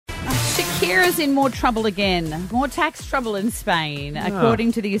Shakira's in more trouble again. More tax trouble in Spain.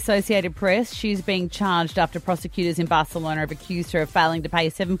 According to the Associated Press, she's being charged after prosecutors in Barcelona have accused her of failing to pay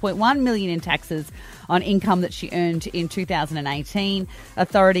 $7.1 million in taxes on income that she earned in 2018.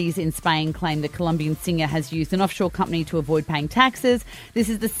 Authorities in Spain claim the Colombian singer has used an offshore company to avoid paying taxes. This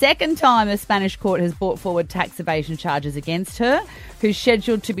is the second time a Spanish court has brought forward tax evasion charges against her, who's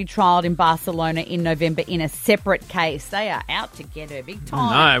scheduled to be trialled in Barcelona in November in a separate case. They are out to get her big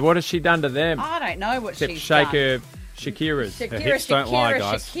time. No, what has she done to them? I don't know what Except she's shake done. her Shakira's. Shakira, The hips don't lie,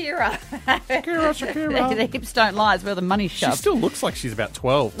 guys. Shakira. Shakira. The hips don't lie. It's where the money's She shoved. still looks like she's about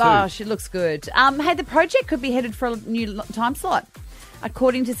 12, too. Oh, she looks good. Hey, the project could be headed for a new time slot.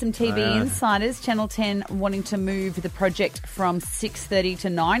 According to some TV insiders, Channel 10 wanting to move the project from 6:30 to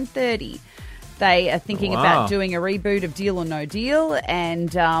 9:30. They are thinking about doing a reboot of Deal or No Deal, and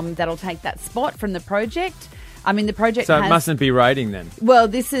that'll take that spot from the project. I mean, the project So it mustn't be rating then. Well,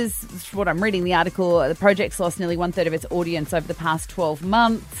 this is what I'm reading, the article. The project's lost nearly one-third of its audience over the past 12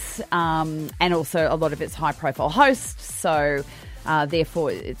 months, and also a lot of its high-profile hosts. So,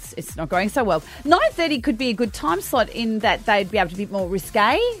 therefore, it's not going so well. 9:30 could be a good time slot in that they'd be able to be more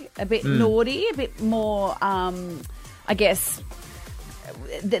risque, a bit naughty, a bit more, I guess,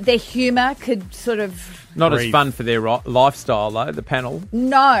 their humour could sort of... Not as fun for their lifestyle, though, the panel.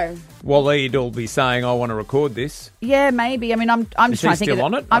 No. Waleed will be saying, I want to record this. Yeah, maybe. I mean, I'm just trying to think still of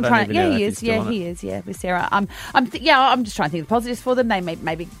on it? I'm I don't trying. even Yeah, know if he he's is. still Yeah, on it. he is. Yeah, with Sarah. I'm just trying to think of the positives for them. They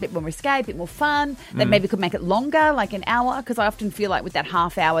maybe a bit more risque, a bit more fun. They maybe could make it longer, like an hour, because I often feel like with that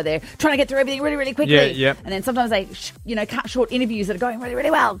half hour, they're trying to get through everything really, really quickly. Yeah, yeah. And then sometimes they, cut short interviews that are going really,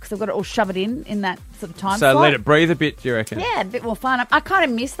 really well because they've got to all shove it in that sort of time So slot. let it breathe a bit, do you reckon? Yeah, a bit more fun. I kind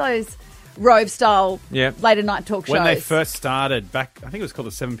of miss those Rove-style later night talk shows. When they first started, back, I think it was called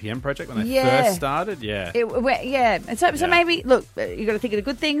the 7 p.m. project, when they first started, And so maybe, look, you've got to think of the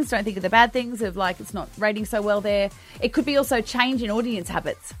good things, don't think of the bad things of, like, it's not rating so well there. It could be also change in audience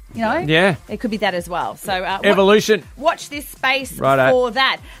habits, you know? Yeah. It could be that as well. So Evolution. Watch this space Righto. for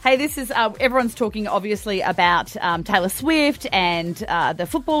that. Hey, this is, everyone's talking, obviously, about Taylor Swift and the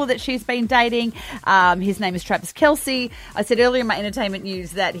footballer that she's been dating. His name is Travis Kelce. I said earlier in my entertainment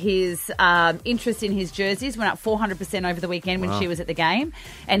news that his interest in his jerseys went up 400% over the weekend when she was at the game,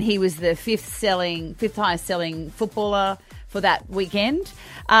 and he was the fifth highest selling footballer for that weekend.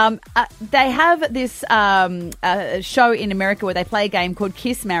 They have this show in America where they play a game called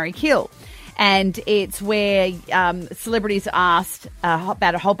Kiss, Marry, Kill. And it's where celebrities are asked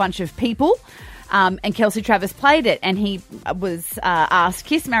about a whole bunch of people. And Kelce Travis played it, and he was asked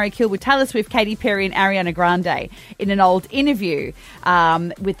Kiss, Marry, Kill with Taylor Swift, Katy Perry and Ariana Grande in an old interview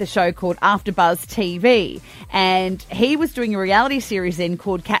with the show called AfterBuzz TV. And he was doing a reality series then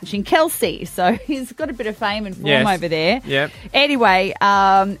called Catching Kelce. So he's got a bit of fame and form over there. Yep. Anyway,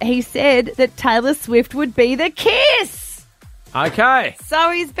 he said that Taylor Swift would be the kiss. Okay. So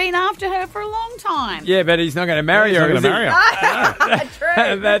he's been after her for a long time. Yeah, but he's not going to marry her. He's not going to marry her.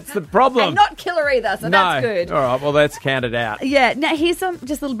 True. That's the problem. And not kill her either, so that's good. All right, well, that's counted out. Yeah. Now, here's just a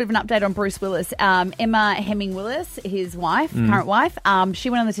little bit of an update on Bruce Willis. Emma Hemming Willis, his wife, current wife, she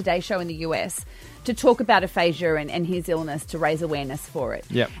went on the Today Show in the US to talk about aphasia and his illness to raise awareness for it.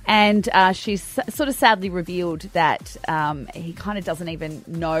 Yep. And she's sort of sadly revealed that he kind of doesn't even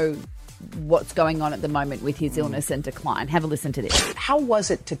know what's going on at the moment with his illness and decline. Have a listen to this. How was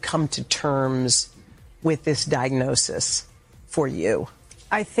it to come to terms with this diagnosis for you?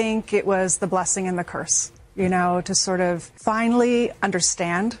 I think it was the blessing and the curse, to sort of finally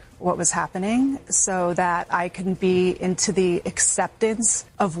understand what was happening so that I can be into the acceptance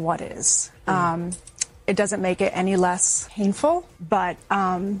of what is. It doesn't make it any less painful, but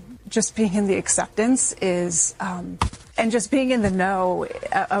just being in the acceptance is, and just being in the know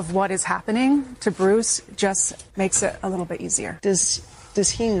of what is happening to Bruce just makes it a little bit easier. Does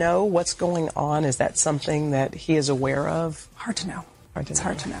he know what's going on? Is that something that he is aware of? Hard to know. It's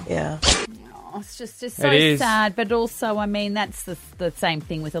hard to know. Yeah. It's just so sad, but also, I mean, that's the same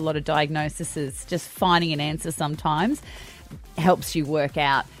thing with a lot of diagnoses. Just finding an answer sometimes helps you work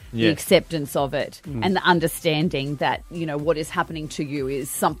out the acceptance of it and the understanding that, what is happening to you is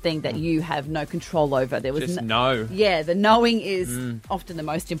something that you have no control over. There was Just know. Yeah, the knowing is often the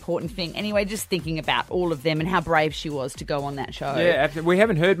most important thing. Anyway, just thinking about all of them and how brave she was to go on that show. Yeah, we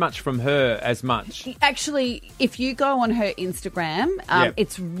haven't heard much from her as much. Actually, if you go on her Instagram,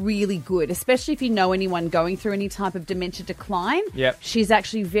 it's really good, especially if you know anyone going through any type of dementia decline. Yep. She's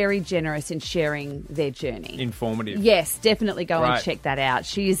actually very generous in sharing their journey. Informative. Yes, definitely go and check that out.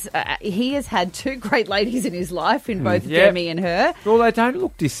 He has had two great ladies in his life in both Demi and her. Well, they don't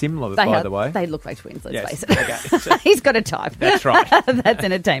look dissimilar, by the way. They look like twins, let's face it. it. Okay. He's got a type. That's right. That's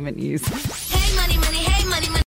entertainment news.